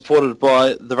supported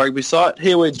by the rugby site.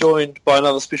 Here we're joined by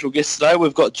another special guest today.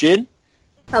 We've got Jen.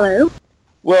 Hello.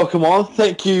 Welcome on.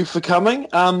 Thank you for coming.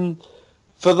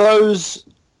 For those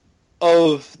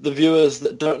of the viewers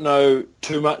that don't know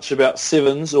too much about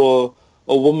sevens or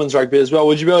women's rugby as well,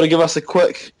 would you be able to give us a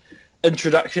quick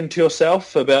introduction to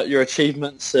yourself about your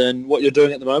achievements and what you're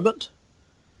doing at the moment?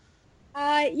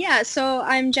 So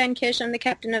I'm Jen Kish. I'm the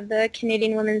captain of the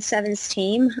Canadian Women's Sevens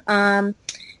team.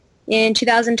 In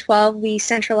 2012, we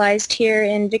centralized here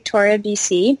in Victoria,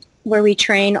 BC, where we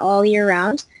train all year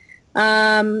round.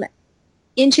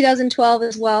 In 2012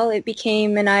 as well, it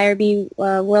became an IRB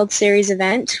World Series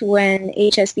event when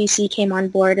HSBC came on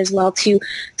board as well to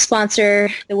sponsor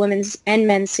the women's and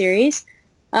men's series.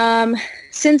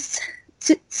 Since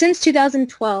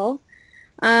 2012,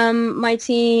 my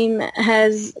team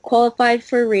has qualified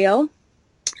for Rio,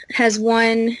 has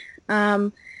won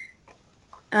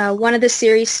one of the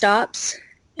series stops,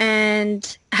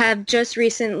 and have just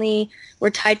recently were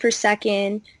tied for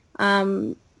second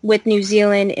with New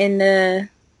Zealand in the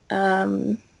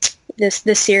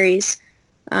this series.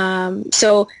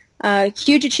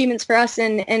 Huge achievements for us,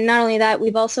 and not only that,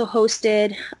 we've also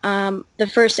hosted the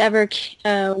first ever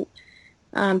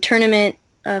tournament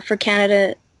for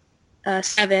Canada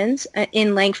Sevens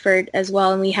in Langford as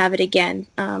well, and we have it again.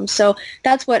 So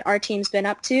that's what our team's been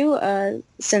up to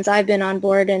since I've been on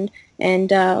board, and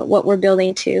what we're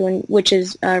building to, and which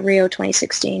is Rio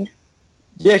 2016.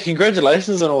 Yeah,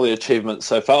 congratulations on all the achievements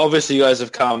so far. Obviously, you guys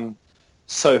have come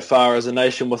so far as a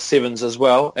nation with sevens as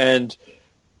well, and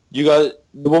you guys,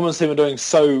 the women's team, are doing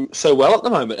so well at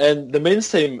the moment, and the men's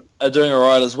team are doing all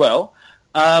right as well.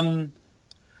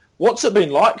 What's it been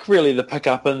like, really, the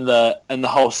pick-up in the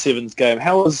whole sevens game?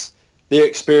 How has the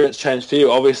experience changed for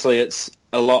you? Obviously, it's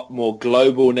a lot more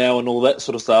global now and all that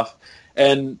sort of stuff.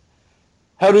 And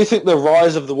how do you think the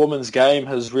rise of the women's game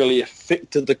has really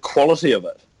affected the quality of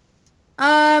it?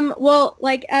 Well,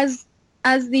 like as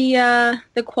the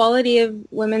quality of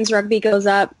women's rugby goes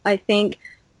up, I think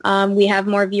we have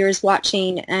more viewers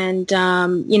watching, and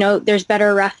there's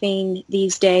better reffing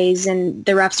these days, and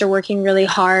the refs are working really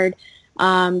hard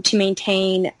to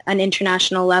maintain an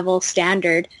international level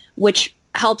standard, which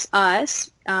helps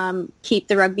us keep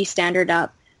the rugby standard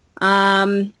up.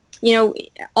 All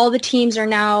the teams are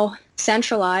now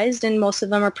centralized, and most of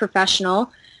them are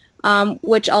professional,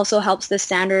 which also helps the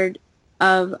standard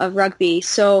of rugby.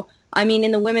 So, I mean,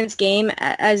 in the women's game,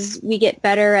 as we get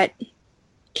better at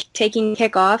taking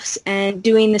kickoffs and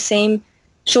doing the same,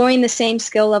 showing the same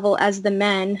skill level as the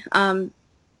men,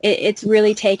 it's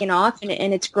really taken off, and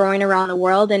it's growing around the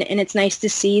world, and it's nice to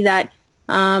see that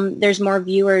there's more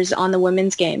viewers on the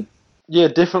women's game. Yeah,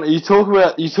 definitely. You talk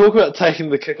about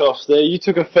taking the kickoffs there. You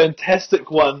took a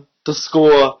fantastic one to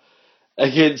score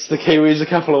against the Kiwis a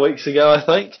couple of weeks ago, I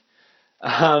think.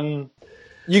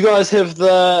 You guys have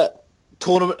the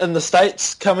tournament in the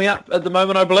States coming up at the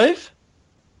moment, I believe?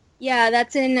 Yeah,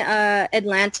 that's in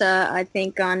Atlanta, I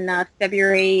think, on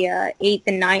February 8th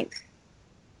and 9th.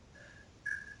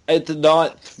 8th and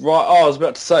 9th, right. Oh, I was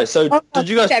about to say. So did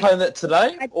you guys play in that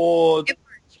today? Or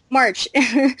March.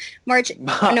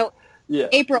 No, yeah.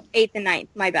 April 8th and 9th,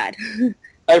 my bad.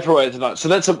 April 8th and 9th. So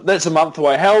that's a month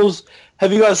away.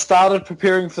 Have you guys started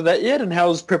preparing for that yet, and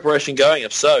how's preparation going,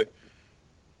 if so?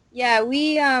 Yeah,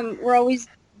 we're always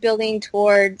building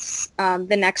towards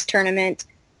the next tournament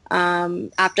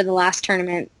after the last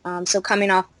tournament. So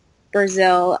coming off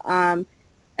Brazil,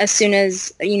 as soon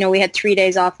as, we had 3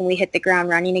 days off and we hit the ground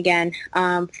running again.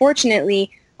 Fortunately,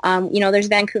 there's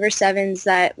Vancouver Sevens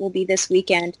that will be this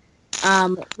weekend,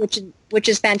 which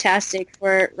is fantastic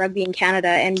for rugby in Canada.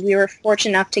 And we were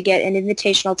fortunate enough to get an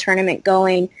invitational tournament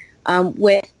going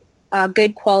with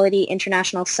good quality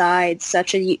international sides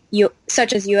such as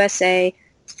USA,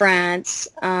 France,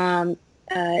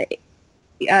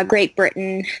 Great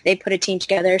Britain. They put a team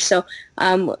together. So,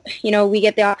 we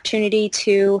get the opportunity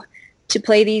to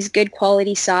play these good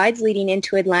quality sides leading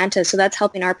into Atlanta. So that's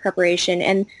helping our preparation.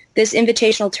 And this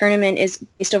invitational tournament is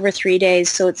based over 3 days.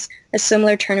 So it's a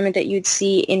similar tournament that you'd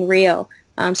see in Rio.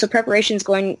 So preparation is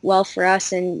going well for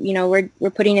us. And, we're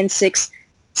putting in six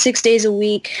days a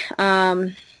week,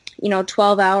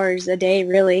 12 hours a day,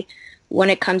 really, when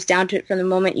it comes down to it, from the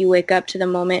moment you wake up to the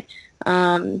moment,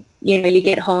 you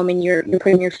get home and you're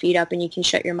putting your feet up and you can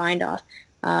shut your mind off.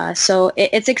 So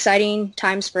it's exciting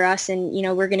times for us, and,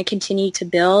 we're going to continue to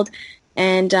build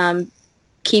and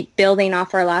keep building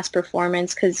off our last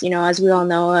performance because, as we all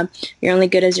know, you're only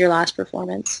good as your last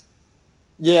performance.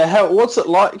 Yeah, what's it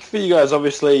like for you guys,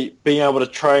 obviously, being able to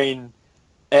train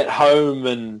at home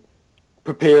and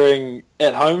preparing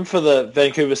at home for the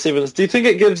Vancouver Sevens? Do you think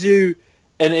it gives you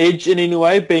an edge in any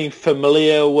way, being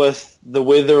familiar with the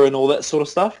weather and all that sort of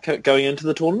stuff going into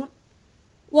the tournament?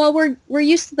 Well, we're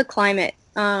used to the climate,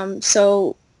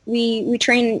 so we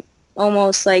train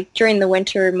almost like during the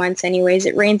winter months. Anyways,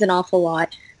 it rains an awful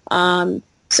lot,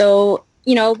 so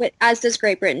but as does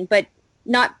Great Britain. But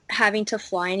not having to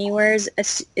fly anywhere is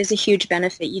a huge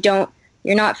benefit.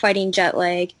 You're not fighting jet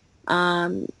lag.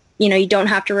 You don't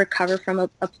have to recover from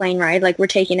a plane ride. Like we're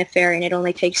taking a ferry, and it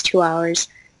only takes 2 hours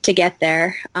to get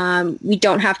there. We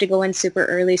don't have to go in super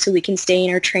early, so we can stay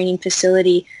in our training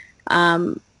facility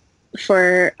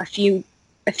for a few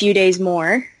days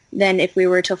more than if we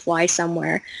were to fly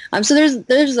somewhere. So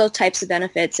there's those types of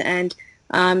benefits, and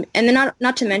then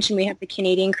not to mention we have the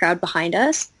Canadian crowd behind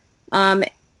us, and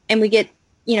we get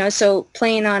so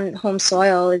playing on home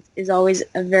soil is always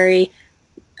a very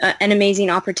an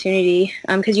amazing opportunity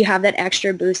because you have that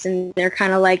extra boost, and they're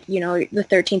kind of like the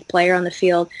 13th player on the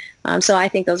field. So I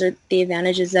think those are the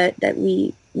advantages that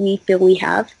we feel we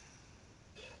have.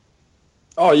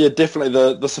 Oh yeah, definitely.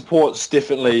 The support's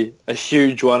definitely a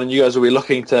huge one, and you guys will be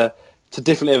looking to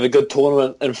definitely have a good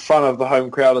tournament in front of the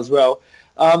home crowd as well.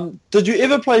 Did you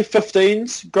ever play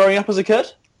 15s growing up as a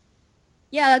kid?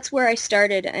 Yeah, that's where I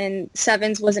started, and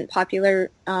sevens wasn't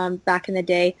popular back in the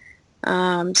day.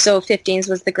 So 15s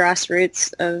was the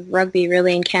grassroots of rugby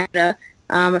really in Canada.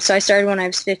 So I started when I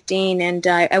was 15, and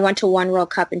I went to one World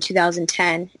Cup in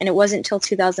 2010, and it wasn't until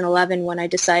 2011 when I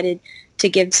decided to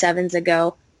give sevens a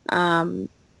go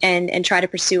and try to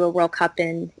pursue a World Cup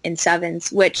in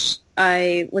sevens, which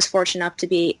I was fortunate enough to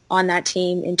be on that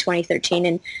team in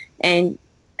 2013 and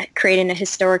creating a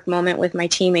historic moment with my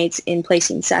teammates in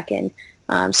placing second.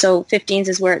 So 15s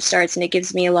is where it starts, and it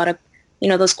gives me a lot of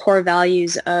those core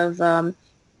values of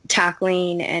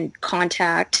tackling and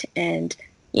contact and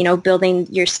building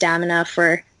your stamina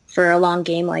for a long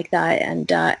game like that.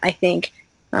 And I think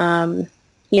when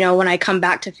I come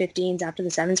back to 15s after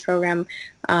the sevens program,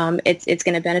 it's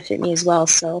going to benefit me as well.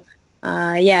 So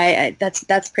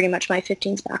that's pretty much my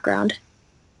 15s background.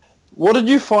 What did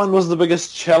you find was the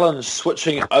biggest challenge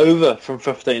switching over from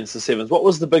 15s to 7s? What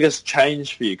was the biggest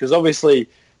change for you? Because obviously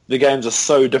the games are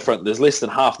so different. There's less than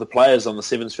half the players on the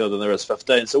 7s field than there is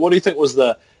 15. So what do you think was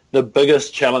the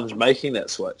biggest challenge making that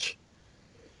switch?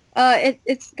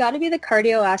 It's got to be the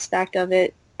cardio aspect of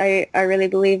it. I really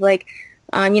believe I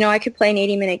could play an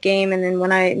 80-minute game, and then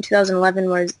in 2011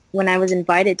 was when I was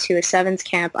invited to a sevens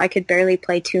camp, I could barely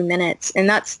play 2 minutes, and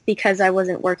that's because I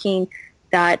wasn't working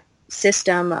that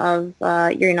system of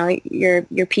your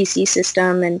PC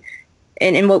system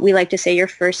and what we like to say your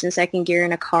first and second gear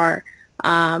in a car.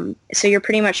 So you're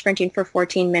pretty much sprinting for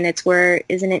 14 minutes, where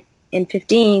isn't it in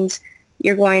 15s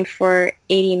you're going for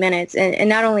 80 minutes, and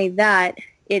not only that,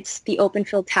 it's the open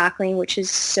field tackling, which is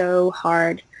so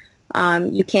hard.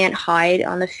 You can't hide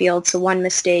on the field, so one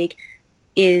mistake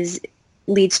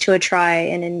leads to a try,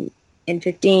 and in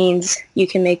 15s you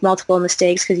can make multiple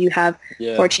mistakes because you have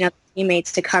 14 other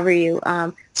teammates to cover you.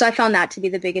 So I found that to be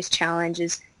the biggest challenge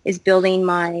is building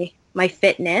my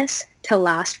fitness to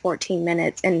last 14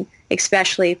 minutes, and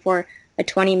especially for a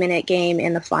 20-minute game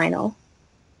in the final.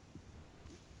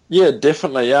 Yeah,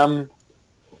 definitely.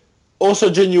 Also,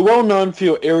 Jen, you're well known for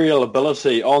your aerial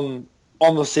ability on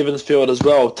the sevens field as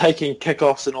well, taking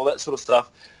kickoffs and all that sort of stuff.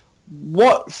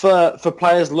 What for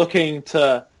players looking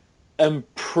to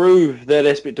improve that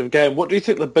aspect of game, what do you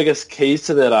think the biggest keys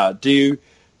to that are? Do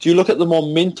you look at the more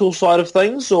mental side of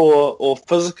things or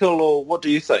physical, or what do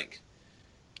you think?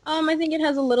 I think it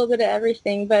has a little bit of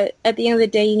everything, but at the end of the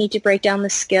day, you need to break down the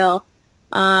skill.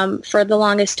 For the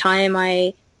longest time,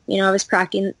 I was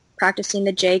practicing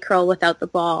the J curl without the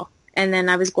ball, and then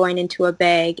I was going into a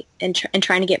bag and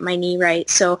trying to get my knee right.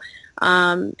 So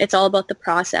it's all about the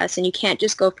process, and you can't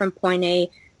just go from point A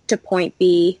to point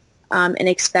B and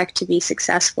expect to be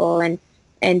successful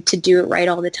and to do it right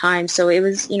all the time. So it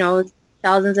was,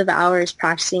 thousands of hours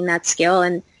practicing that skill,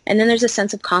 and then there's a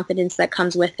sense of confidence that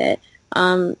comes with it.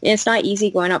 It's not easy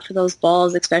going up for those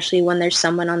balls, especially when there's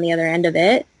someone on the other end of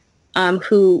it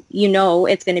who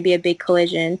it's going to be a big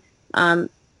collision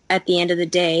at the end of the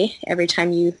day every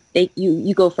time you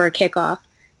go for a kickoff.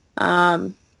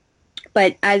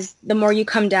 But as the more you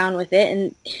come down with it,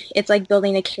 and it's like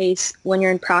building a case when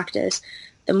you're in practice,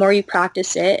 the more you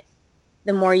practice it,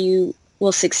 the more you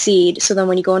will succeed. So then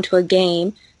when you go into a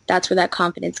game, that's where that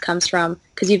confidence comes from,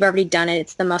 because you've already done it.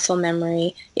 It's the muscle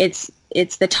memory. It's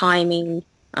the timing.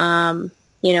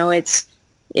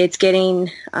 It's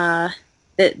getting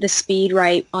the speed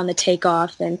right on the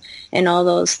takeoff and all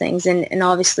those things. And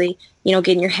obviously,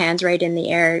 getting your hands right in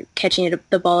the air, catching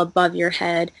the ball above your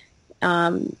head.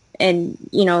 And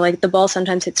the ball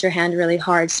sometimes hits your hand really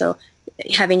hard. So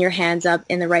having your hands up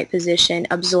in the right position,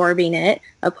 absorbing it,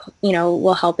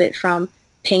 will help it from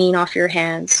pinging off your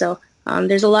hands. So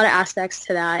there's a lot of aspects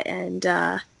to that, and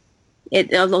a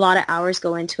lot of hours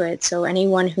go into it. So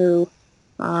anyone who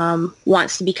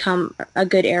wants to become a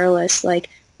good aerialist, like,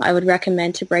 I would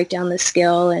recommend to break down the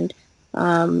skill and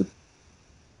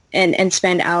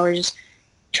spend hours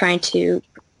trying to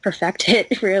perfect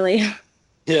it, really.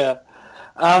 Yeah.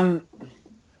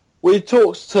 We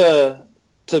talked to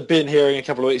Ben Herring a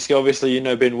couple of weeks ago. Obviously, you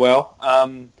know Ben well.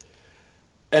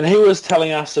 And he was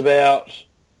telling us about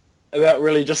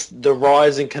really just the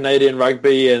rise in Canadian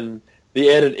rugby and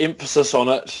the added emphasis on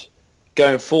it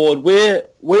going forward.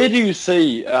 Where do you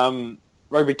see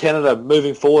Rugby Canada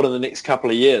moving forward in the next couple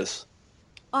of years?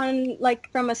 On,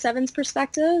 like, from a sevens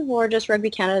perspective, or just Rugby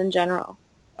Canada in general?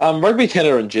 Rugby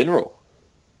Canada in general.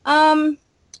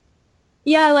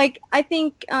 Yeah, like, I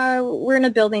think we're in a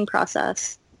building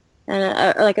process,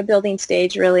 and like a building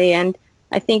stage, really. And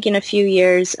I think in a few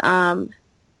years,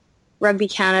 Rugby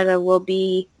Canada will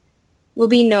be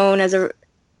known as an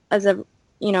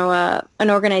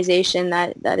organization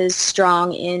that is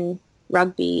strong in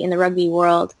rugby, in the rugby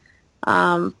world.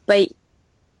 But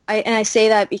I say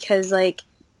that because, like,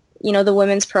 the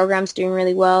women's program's doing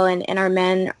really well, and our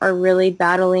men are really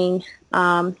battling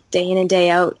day in and day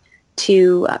out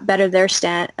to better their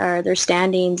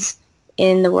standings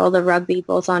in the world of rugby,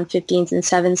 both on 15s and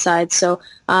 7 sides. So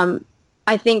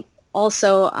I think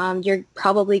also you're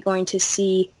probably going to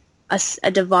see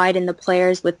a divide in the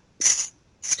players with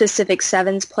specific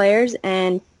 7s players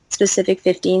and specific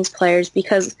 15s players,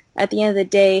 because at the end of the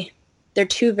day, they're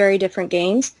two very different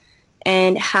games,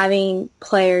 and having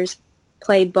players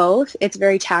play both, it's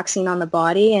very taxing on the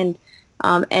body and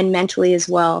mentally as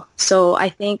well. So I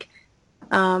think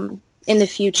in the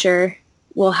future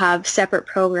we'll have separate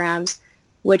programs,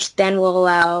 which then will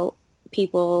allow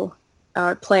people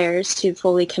or players to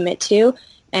fully commit to,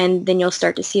 and then you'll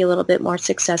start to see a little bit more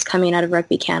success coming out of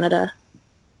Rugby Canada.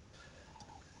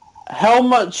 How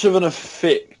much of an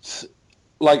effect,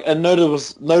 like a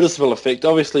noticeable effect,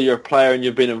 obviously you're a player and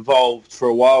you've been involved for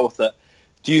a while with it,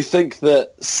 do you think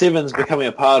that sevens becoming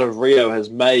a part of Rio has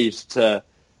made to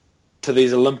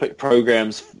these Olympic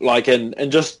programs, like in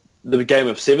just the game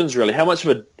of sevens, really? How much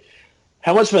of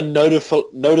a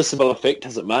noticeable effect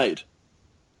has it made?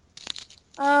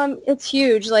 It's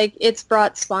huge. Like, it's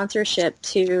brought sponsorship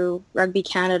to Rugby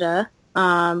Canada,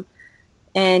 and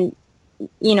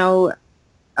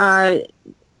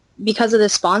because of the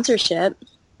sponsorship,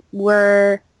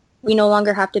 we no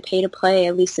longer have to pay to play,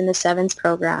 at least in the sevens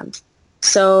programs.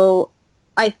 So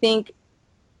I think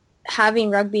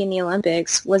having rugby in the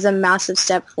Olympics was a massive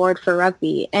step forward for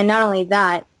rugby. And not only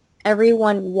that,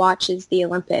 everyone watches the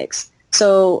Olympics.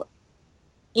 So,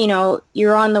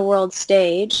 you're on the world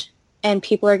stage and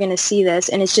people are going to see this,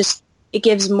 and it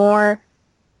gives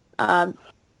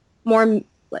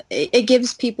it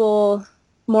gives people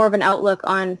more of an outlook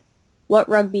on what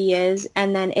rugby is.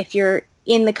 And then if you're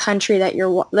in the country that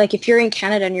if you're in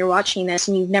Canada and you're watching this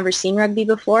and you've never seen rugby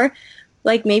before,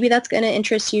 like, maybe that's going to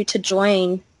interest you to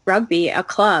join rugby, a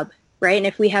club, right? And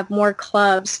if we have more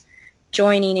clubs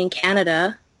joining in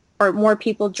Canada, or more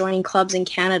people joining clubs in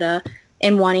Canada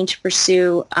and wanting to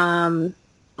pursue the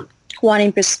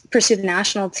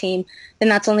national team, then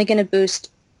that's only going to boost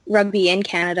rugby in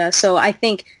Canada. So I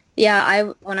think,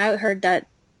 when I heard that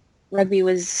rugby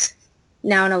was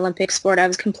now an Olympic sport, I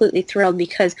was completely thrilled,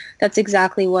 because that's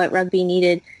exactly what rugby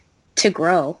needed to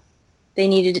grow. They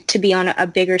needed it to be on a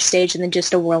bigger stage than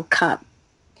just a World Cup.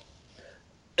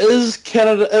 Is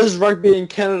rugby in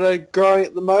Canada growing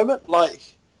at the moment?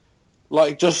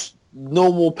 Like just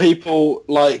normal people,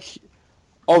 like,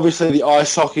 obviously the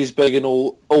ice hockey's big and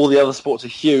all the other sports are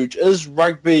huge. Is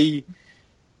rugby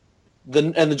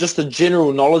and just the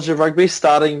general knowledge of rugby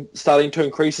starting to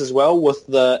increase as well, with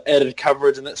the added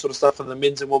coverage and that sort of stuff in the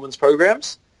men's and women's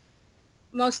programs?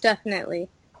 Most definitely.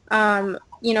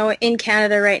 In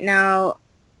Canada right now,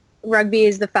 rugby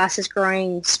is the fastest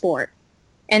growing sport,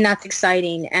 and that's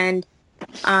exciting. And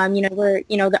our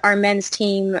men's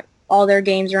team, all their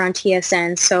games are on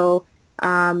TSN, so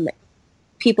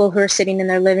people who are sitting in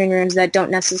their living rooms that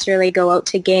don't necessarily go out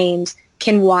to games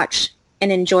can watch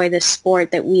and enjoy this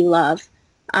sport that we love.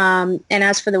 And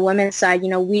as for the women's side,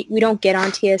 we don't get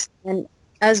on TSN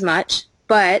as much,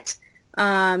 but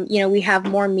we have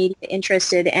more media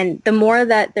interested, and the more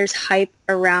that there's hype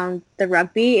around the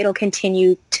rugby, it'll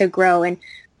continue to grow, and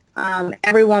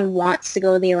everyone wants to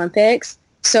go to the Olympics.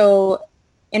 So,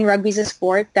 and rugby's a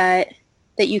sport that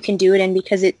you can do it in,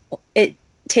 because it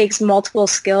takes multiple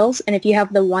skills, and if you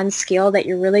have the one skill that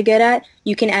you're really good at,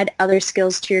 you can add other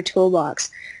skills to your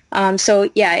toolbox. So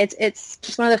yeah, it's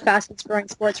just one of the fastest growing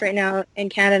sports right now in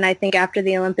Canada. And I think after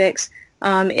the Olympics,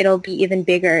 it'll be even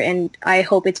bigger. And I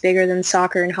hope it's bigger than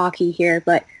soccer and hockey here.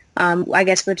 But I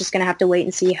guess we're just going to have to wait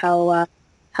and see how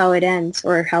it ends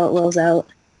or how it rolls out.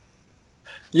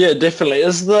 Yeah, definitely.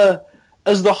 Is the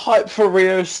hype for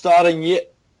Rio starting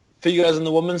yet for you guys in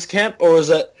the women's camp, or is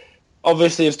it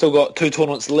obviously you've still got 2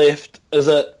 tournaments left? Is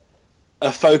it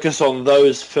a focus on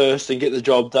those first and get the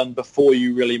job done before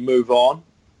you really move on?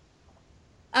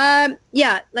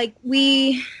 Yeah, like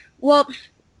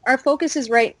our focus is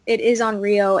right. It is on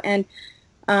Rio, and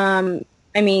I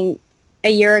mean, a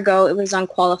year ago it was on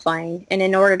qualifying, and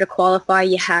in order to qualify,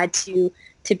 you had to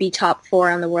be top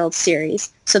 4 on the World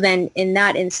Series. So then, in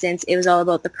that instance, it was all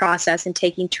about the process and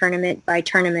taking tournament by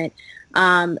tournament.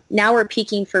 Now we're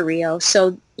peaking for Rio,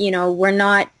 so we're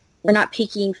not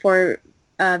peaking for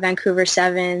Vancouver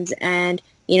Sevens, and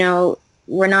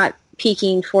we're not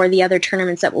peaking for the other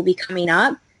tournaments that will be coming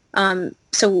up.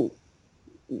 So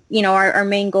our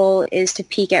main goal is to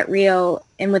peak at Rio.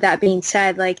 And with that being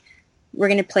said, like, we're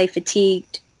going to play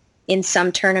fatigued in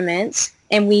some tournaments,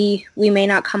 and we may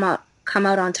not come out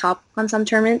on top on some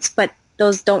tournaments, but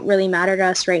those don't really matter to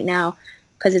us right now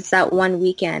because it's that one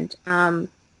weekend.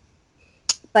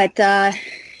 But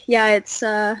yeah, it's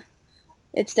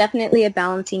definitely a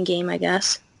balancing game, I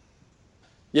guess.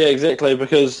 Yeah, exactly,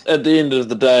 because at the end of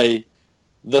the day,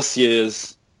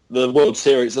 the World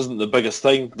Series isn't the biggest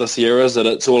thing this year, is it?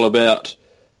 It's all about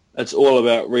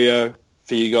Rio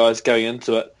for you guys going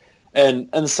into it. And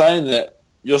in saying that,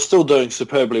 you're still doing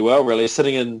superbly well, really,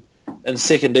 sitting in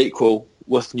second equal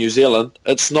with New Zealand.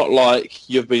 It's not like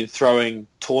you've been throwing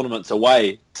tournaments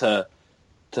away to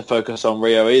focus on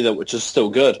Rio either, which is still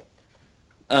good.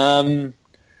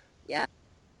 Yeah.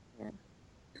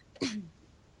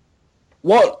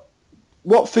 What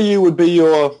for you would be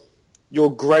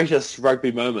your greatest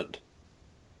rugby moment?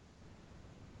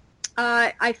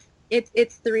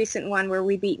 It's the recent one where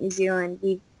we beat New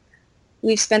Zealand.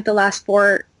 We've spent the last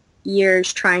 4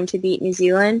 years trying to beat New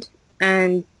Zealand,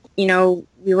 and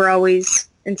we were always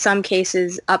in some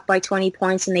cases up by 20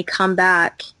 points, and they come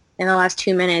back in the last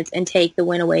 2 minutes and take the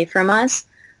win away from us.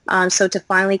 So to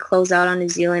finally close out on New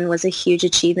Zealand was a huge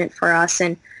achievement for us,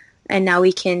 and now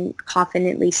we can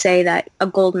confidently say that a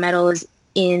gold medal is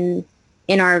in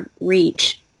our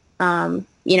reach.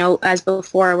 As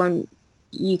before, when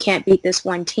you can't beat this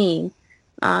one team,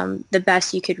 the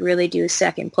best you could really do is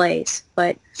second place.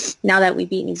 But now that we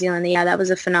beat New Zealand, yeah, that was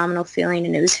a phenomenal feeling,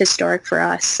 and it was historic for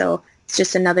us. So it's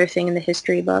just another thing in the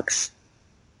history books.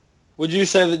 Would you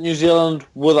say that New Zealand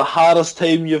were the hardest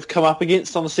team you've come up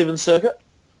against on the Sevens circuit?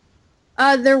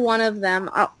 They're one of them.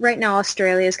 Right now,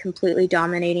 Australia is completely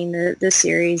dominating the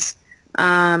series.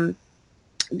 They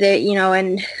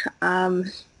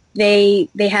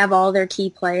have all their key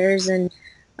players, and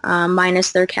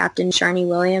minus their captain Sharni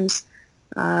Williams.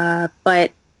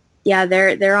 But yeah,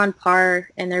 they're on par,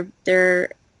 and they're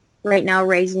right now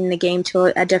raising the game to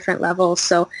a different level.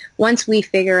 So once we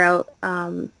figure out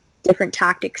different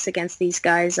tactics against these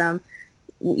guys,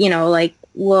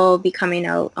 we'll be coming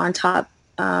out on top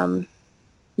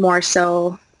more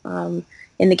so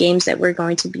in the games that we're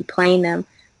going to be playing them.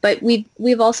 But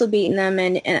we've also beaten them,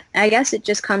 and I guess it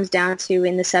just comes down to,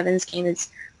 in the sevens game, it's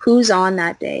who's on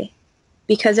that day,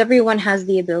 because everyone has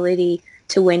the ability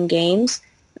to win games,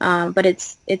 but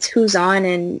it's who's on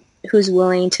and who's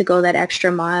willing to go that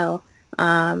extra mile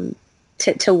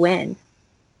to win.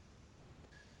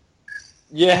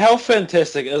 Yeah, how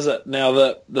fantastic is it now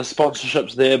that the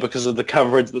sponsorship's there because of the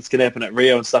coverage that's going to happen at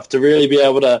Rio and stuff, to really be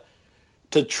able to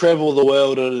travel the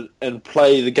world and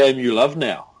play the game you love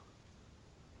now?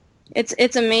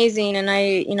 It's amazing, and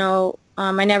I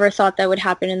never thought that would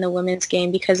happen in the women's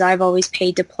game because I've always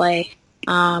paid to play.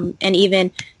 And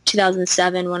even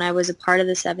 2007, when I was a part of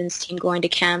the sevens team going to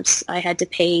camps, I had to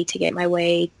pay to get my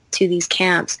way to these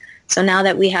camps. So now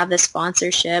that we have the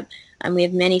sponsorship, and we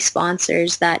have many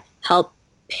sponsors that help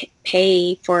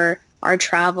pay for our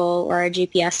travel or our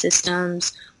GPS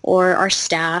systems or our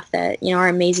staff, our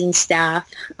amazing staff,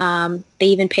 they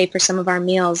even pay for some of our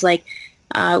meals.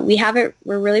 We're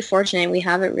really fortunate. We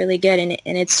have it really good,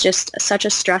 and it's just such a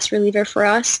stress reliever for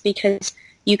us because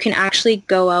you can actually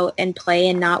go out and play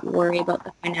and not worry about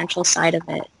the financial side of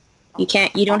it.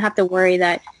 You don't have to worry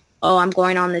that, I'm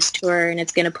going on this tour and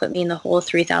it's going to put me in the hole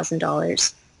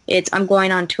 $3,000. I'm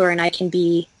going on tour and I can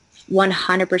be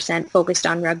 100% focused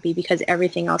on rugby because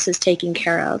everything else is taken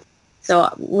care of. So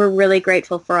we're really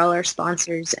grateful for all our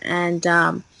sponsors, and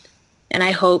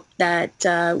I hope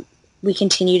that we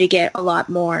continue to get a lot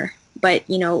more. But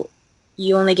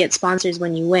you only get sponsors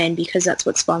when you win because that's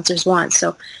what sponsors want.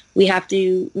 So we have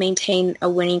to maintain a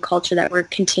winning culture that we're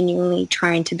continually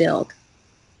trying to build.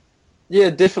 Yeah,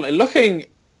 definitely. Looking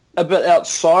a bit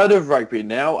outside of rugby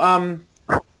now,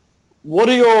 what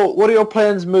are your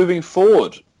plans moving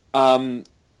forward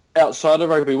outside of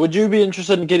rugby? Would you be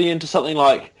interested in getting into something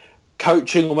like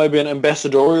coaching or maybe an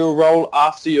ambassadorial role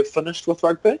after you're finished with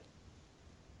rugby?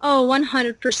 Oh,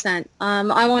 100%.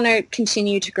 I want to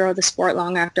continue to grow the sport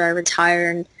long after I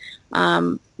retire, and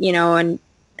and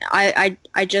I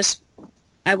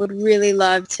would really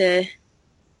love to,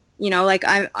 like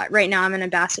right now I'm an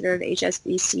ambassador of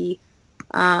HSBC,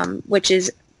 which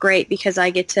is great because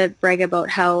I get to brag about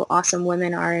how awesome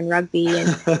women are in rugby and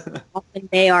how often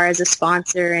they are as a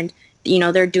sponsor, and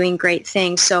they're doing great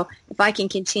things. So if I can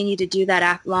continue to do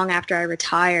that long after I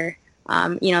retire,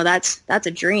 that's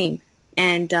a dream.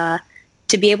 And to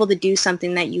be able to do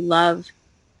something that you love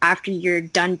after you're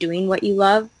done doing what you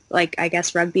love, like I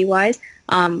guess rugby-wise,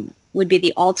 would be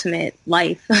the ultimate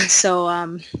life. So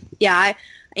and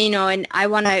I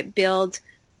want to build.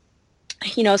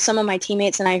 Some of my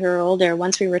teammates and I who are older,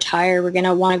 once we retire, we're going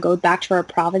to want to go back to our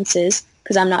provinces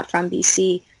because I'm not from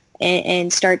BC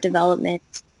and start development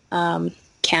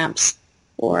camps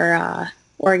or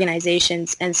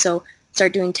organizations. And so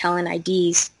start doing talent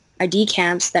ID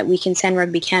camps that we can send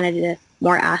Rugby Canada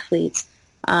more athletes.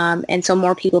 And so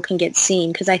more people can get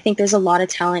seen because I think there's a lot of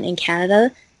talent in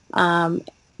Canada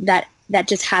that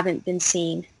just haven't been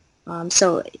seen. I would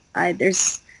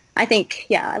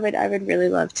really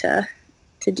love to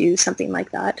do something like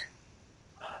that.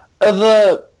 Are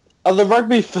the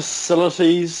rugby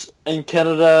facilities in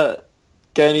Canada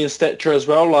gaining in stature as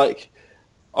well? Like,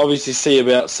 obviously see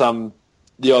about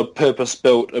the odd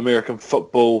purpose-built American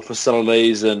football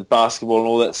facilities and basketball and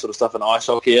all that sort of stuff and ice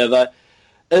hockey. Are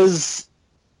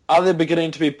they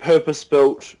beginning to be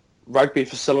purpose-built rugby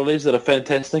facilities that are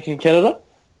fantastic in Canada?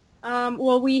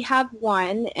 Well, we have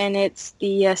one, and it's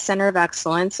the Center of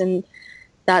Excellence, and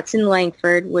that's in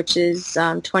Langford, which is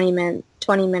 20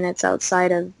 minutes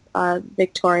outside of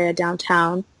Victoria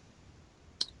downtown.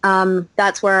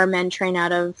 That's where our men train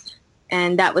out of,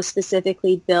 and that was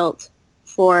specifically built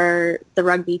for the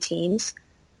rugby teams.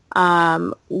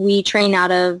 We train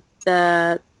out of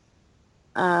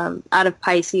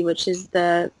PICE, which is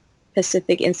the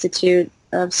Pacific Institute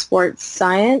of Sports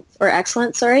Science or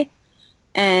Excellence, sorry,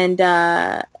 and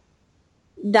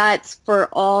that's for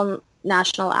all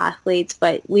national athletes,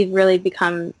 but we've really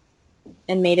become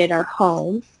and made it our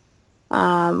home.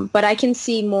 But I can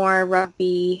see more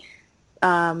rugby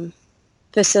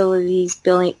facilities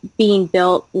being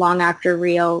built long after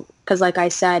Rio, because like I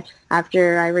said,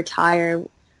 after I retire,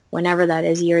 whenever that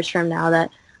is, years from now, that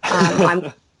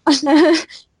I'm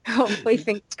hopefully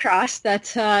fingers crossed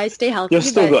that I stay healthy. You've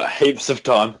still got heaps of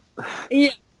time.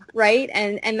 Yeah, right,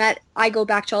 and that I go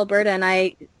back to Alberta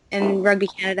and Rugby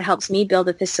Canada helps me build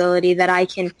a facility that I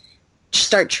can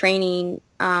start training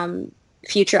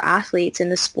future athletes in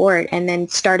the sport and then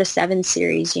start a 7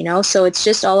 series, So it's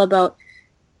just all about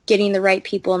getting the right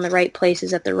people in the right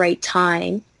places at the right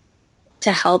time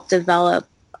to help develop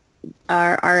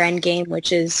our end game,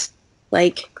 which is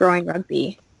like growing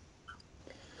rugby.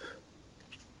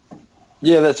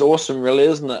 Yeah, that's awesome, really,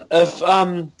 isn't it? If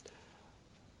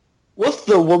with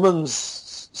the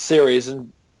women's series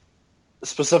and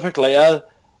specifically, are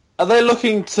they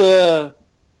looking to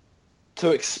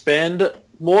expand it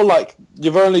more? Like,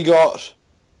 you've only got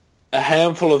a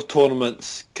handful of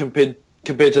tournaments compared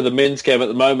to the men's game at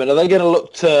the moment. Are they going to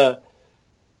look to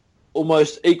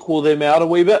almost equal them out a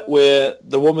wee bit, where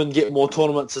the women get more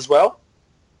tournaments as well?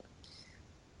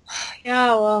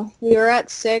 Yeah, well, we were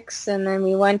at 6, and then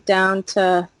we went down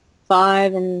to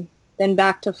 5, and then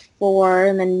back to 4,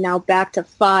 and then now back to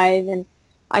 5. And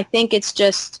I think it's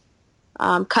just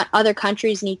other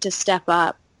countries need to step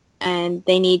up, and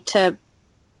they need to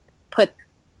put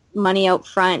money out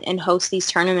front and host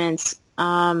these tournaments.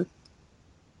 And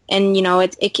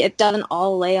it doesn't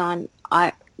all lay on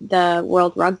the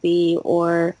World Rugby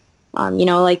or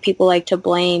like people like to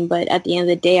blame, but at the end of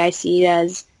the day, I see it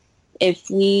as if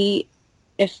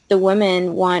the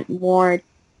women want more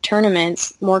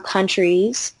tournaments, more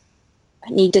countries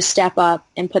need to step up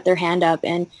and put their hand up.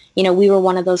 And, we were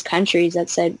one of those countries that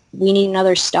said, we need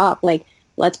another stop. Like,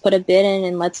 let's put a bid in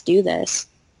and let's do this.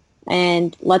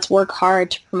 And let's work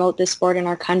hard to promote this sport in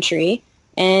our country.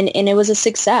 And it was a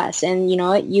success. And,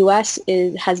 U.S.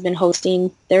 has been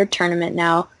hosting their tournament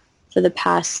now for the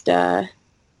past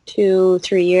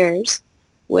 2-3 years,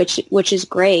 which is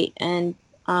great. And,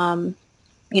 and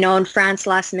France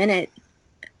last minute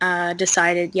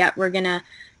decided, we're going to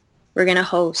we're going to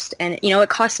host. And, it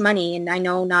costs money, and I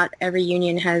know not every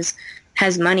union has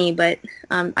money, but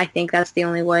I think that's the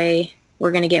only way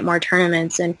we're going to get more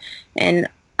tournaments. And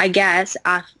I guess,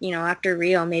 after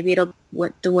Rio, maybe the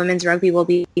women's rugby will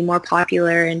be more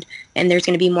popular, and there's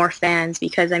going to be more fans,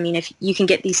 because, if you can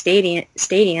get these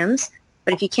stadiums,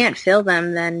 but if you can't fill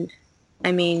them, then,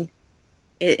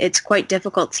 it's quite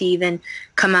difficult to even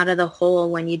come out of the hole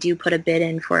when you do put a bid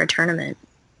in for a tournament.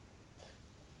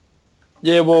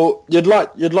 Yeah, well, you'd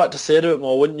like to see it a bit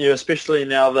more, wouldn't you? Especially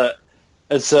now that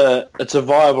it's a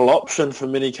viable option for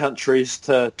many countries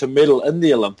to medal in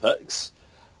the Olympics.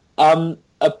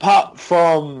 Apart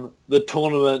from the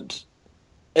tournament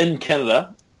in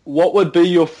Canada, what would be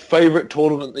your favourite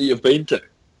tournament that you've been to?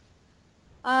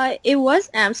 It was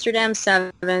Amsterdam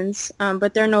Sevens,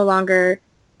 but they're no longer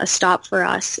a stop for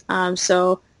us. And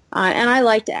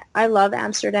I love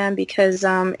Amsterdam because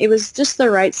it was just the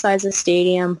right size of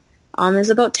stadium. There's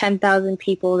about 10,000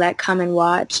 people that come and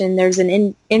watch, and there's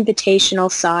an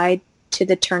invitational side to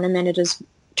the tournament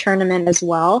as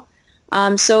well.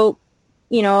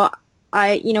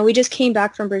 We just came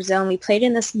back from Brazil, and we played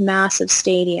in this massive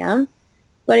stadium,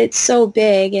 but it's so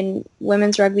big, and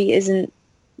women's rugby isn't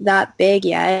that big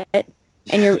yet, and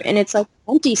it's like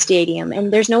an empty stadium,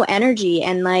 and there's no energy,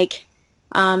 and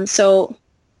so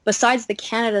besides the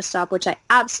Canada stop, which I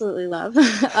absolutely love,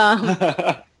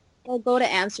 I'll go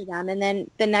to Amsterdam, and then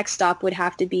the next stop would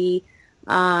have to be,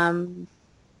 I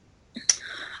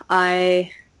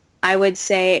would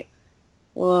say,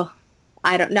 well,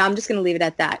 I don't know. I'm just going to leave it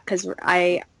at that, because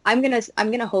I'm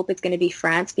gonna hope it's going to be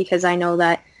France, because I know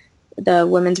that the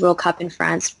Women's World Cup in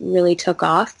France really took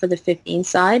off for the 15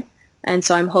 side, and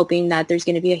so I'm hoping that there's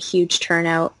going to be a huge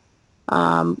turnout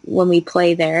when we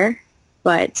play there.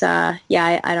 But I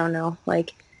don't know.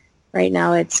 Right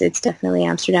now, it's definitely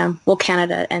Amsterdam. Well,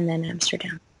 Canada and then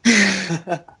Amsterdam.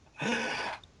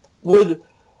 Would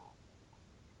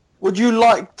you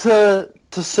like to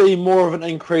see more of an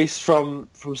increase from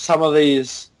some of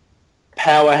these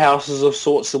powerhouses of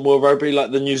sorts in world rugby,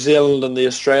 like the New Zealand and the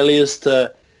Australias,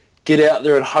 to get out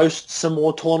there and host some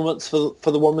more tournaments for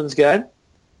the women's game?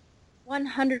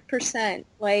 100%.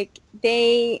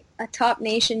 A top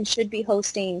nation should be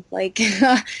hosting,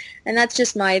 and that's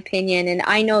just my opinion. And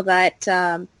I know that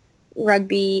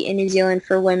rugby in New Zealand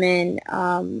for women,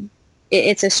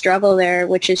 it's a struggle there,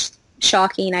 which is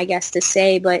shocking, I guess, to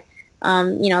say, but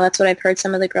that's what I've heard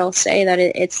some of the girls say, that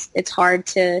it's hard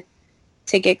to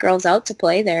get girls out to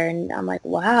play there. And I'm like,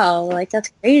 wow,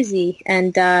 that's crazy.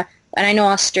 And I know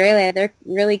Australia, they're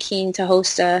really keen to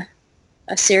host a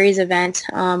series event.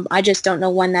 I just don't know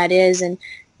when that is. And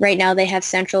right now they have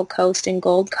Central Coast and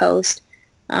Gold Coast,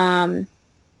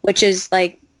 which is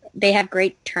they have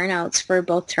great turnouts for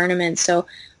both tournaments. So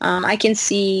I can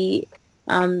see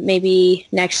maybe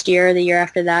next year or the year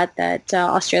after that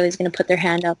Australia is going to put their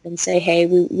hand up and say, hey,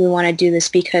 we want to do this,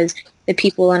 because the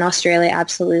people in Australia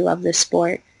absolutely love this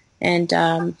sport, and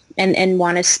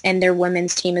want us, and their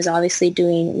women's team is obviously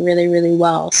doing really, really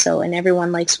well. So, and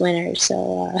everyone likes winners.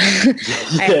 So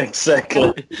yeah,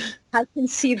 exactly. I can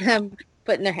see them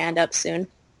putting their hand up soon.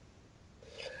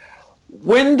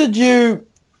 When did you,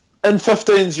 in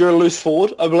 15s, you're a loose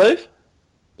forward, I believe?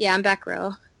 Yeah, I'm back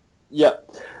row. Yeah.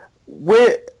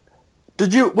 Were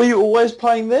you always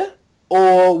playing there,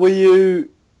 or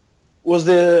was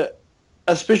there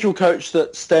a special coach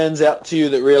that stands out to you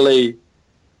that really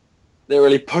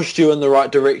pushed you in the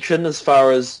right direction as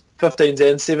far as 15s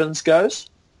and 7s goes?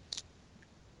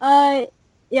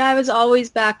 Yeah, I was always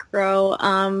back row.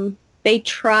 They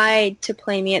tried to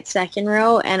play me at second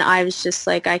row, and I was just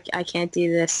like, I can't do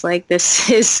this. I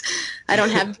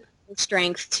don't have the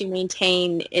strength to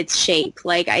maintain its shape.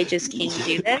 I just can't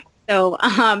do this. So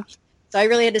I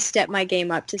really had to step my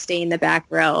game up to stay in the back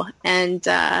row. And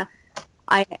I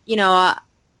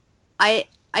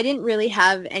didn't really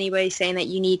have anybody saying that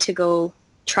you need to go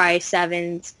try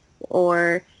sevens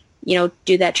or,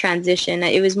 do that transition.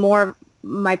 It was more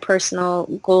my personal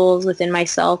goals within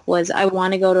myself was I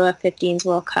want to go to a 15s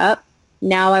World Cup.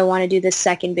 Now I want to do the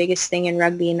second biggest thing in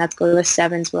rugby, and that's go to a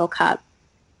sevens World Cup.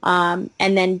 And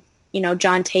then,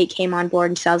 John Tate came on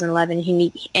board in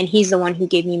 2011, and he's the one who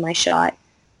gave me my shot.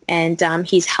 And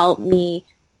he's helped me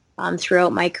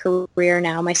throughout my career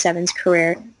now, my sevens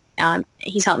career.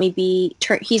 He's helped me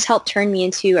he's helped turn me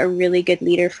into a really good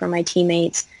leader for my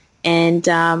teammates. And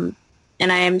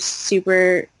I am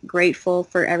super grateful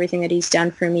for everything that he's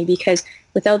done for me, because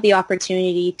without the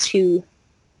opportunity to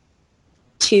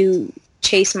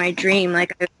chase my dream, I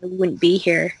wouldn't be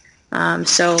here.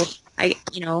 So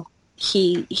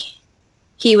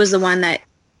he was the one that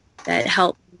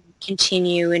helped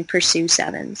continue and pursue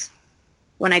sevens.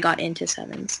 when I got into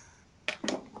sevens.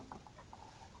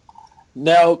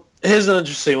 Now, here's an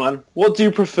interesting one. What do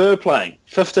you prefer playing,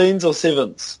 15s or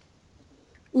 7s?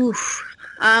 Oof.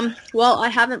 Well, I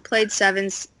haven't played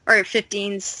sevens or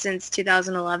 15s since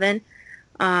 2011.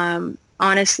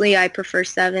 Honestly, I prefer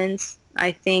sevens.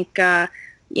 I think,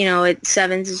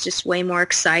 sevens is just way more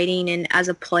exciting, and as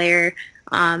a player,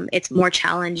 it's more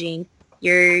challenging.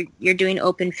 You're doing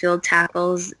open field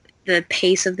tackles. The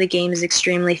pace of the game is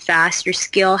extremely fast. Your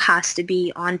skill has to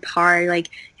be on par. Like,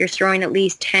 you're throwing at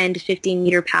least 10 to 15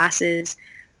 meter passes.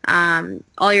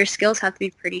 All your skills have to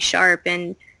be pretty sharp,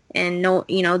 and no,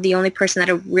 the only person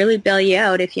that'll really bail you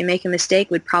out if you make a mistake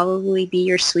would probably be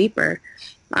your sweeper.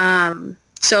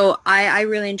 So I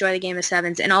really enjoy the game of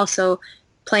sevens, and also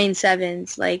playing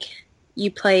sevens. Like, you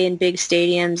play in big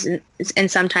stadiums and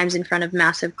sometimes in front of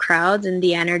massive crowds, and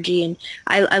the energy. And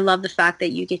I love the fact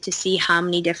that you get to see how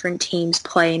many different teams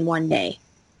play in one day.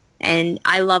 And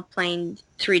I love playing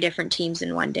 3 different teams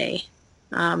in one day,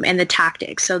 and the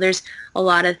tactics. So there's a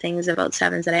lot of things about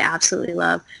sevens that I absolutely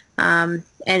love. And,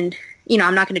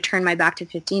 I'm not going to turn my back to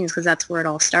 15s because that's where it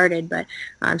all started. But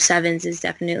sevens is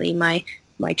definitely my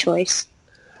choice.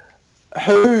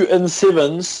 Who in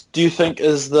sevens do you think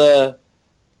is the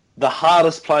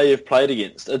hardest player you've played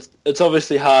against? It's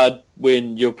obviously hard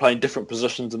when you're playing different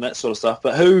positions and that sort of stuff,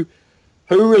 but who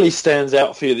really stands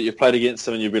out for you that you've played against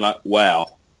them and you've been like,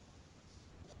 wow?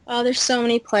 Oh, there's so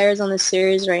many players on the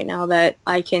series right now that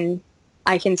I can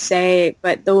say,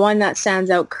 but the one that stands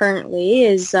out currently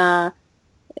is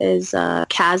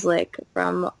Kaslik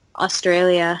from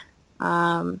Australia.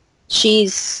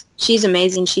 She's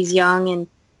amazing. She's young, and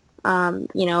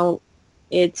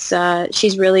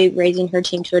she's really raising her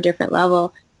team to a different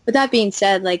level. But that being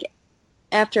said, like,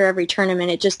 after every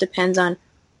tournament, it just depends on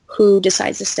who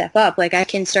decides to step up. Like, I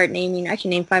can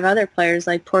name 5 other players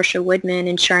like Portia Woodman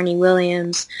and Sharni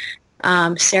Williams,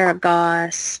 Sarah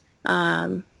Goss,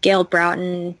 Gail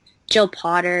Broughton, Jill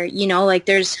Potter.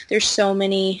 There's so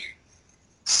many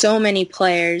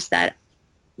players that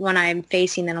when I'm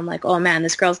facing them, I'm like, oh man,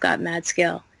 this girl's got mad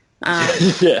skill.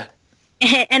 Yeah.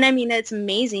 And I mean, it's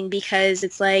amazing because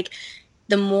it's like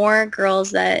the more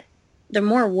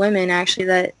women actually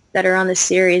that are on the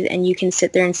series, and you can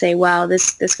sit there and say, wow,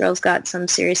 this girl's got some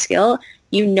serious skill.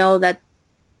 You know that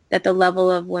the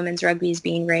level of women's rugby is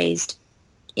being raised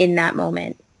in that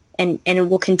moment, and it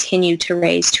will continue to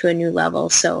raise to a new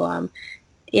level. So,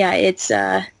 it's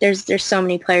there's so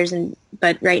many players,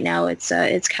 but right now it's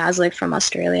Kaslik from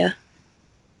Australia.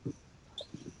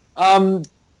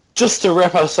 Just to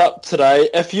wrap us up today,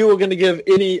 if you were going to give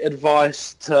any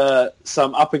advice to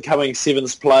some up-and-coming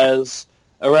sevens players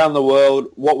around the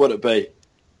world, what would it be?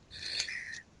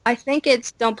 I think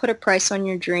it's don't put a price on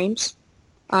your dreams.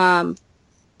 And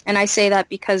I say that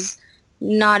because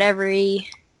not every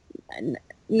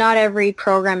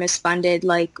program is funded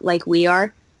like we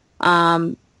are.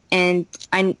 And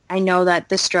I know that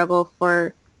the struggle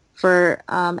for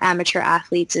amateur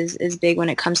athletes is big when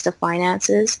it comes to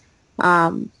finances.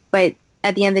 But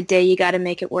at the end of the day, you got to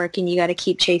make it work, and you got to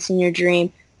keep chasing your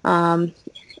dream. And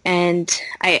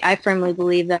I firmly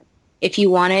believe that if you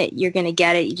want it, you're going to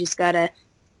get it. You just gotta,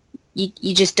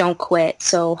 you just don't quit.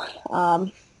 So,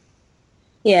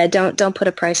 don't put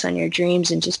a price on your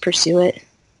dreams and just pursue it.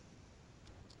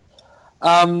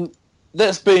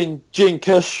 That's been Jen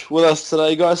Kish with us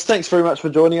today, guys. Thanks very much for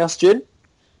joining us, Jen.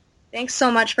 Thanks so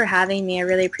much for having me. I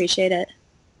really appreciate it.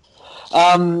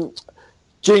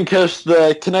 Jen Kish,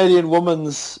 the Canadian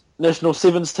Women's National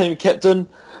Sevens team captain.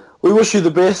 We wish you the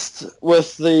best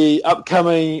with the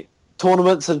upcoming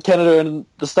tournaments in Canada and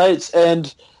the States,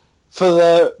 and for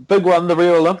the big one, the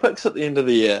Rio Olympics at the end of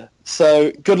the year.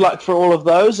 So good luck for all of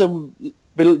those, and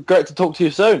it'll be great to talk to you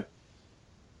soon.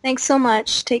 Thanks so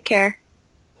much. Take care.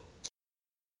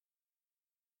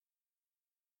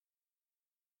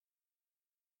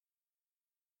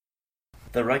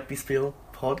 The Rugby Spiel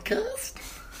podcast?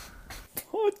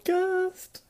 Podcast.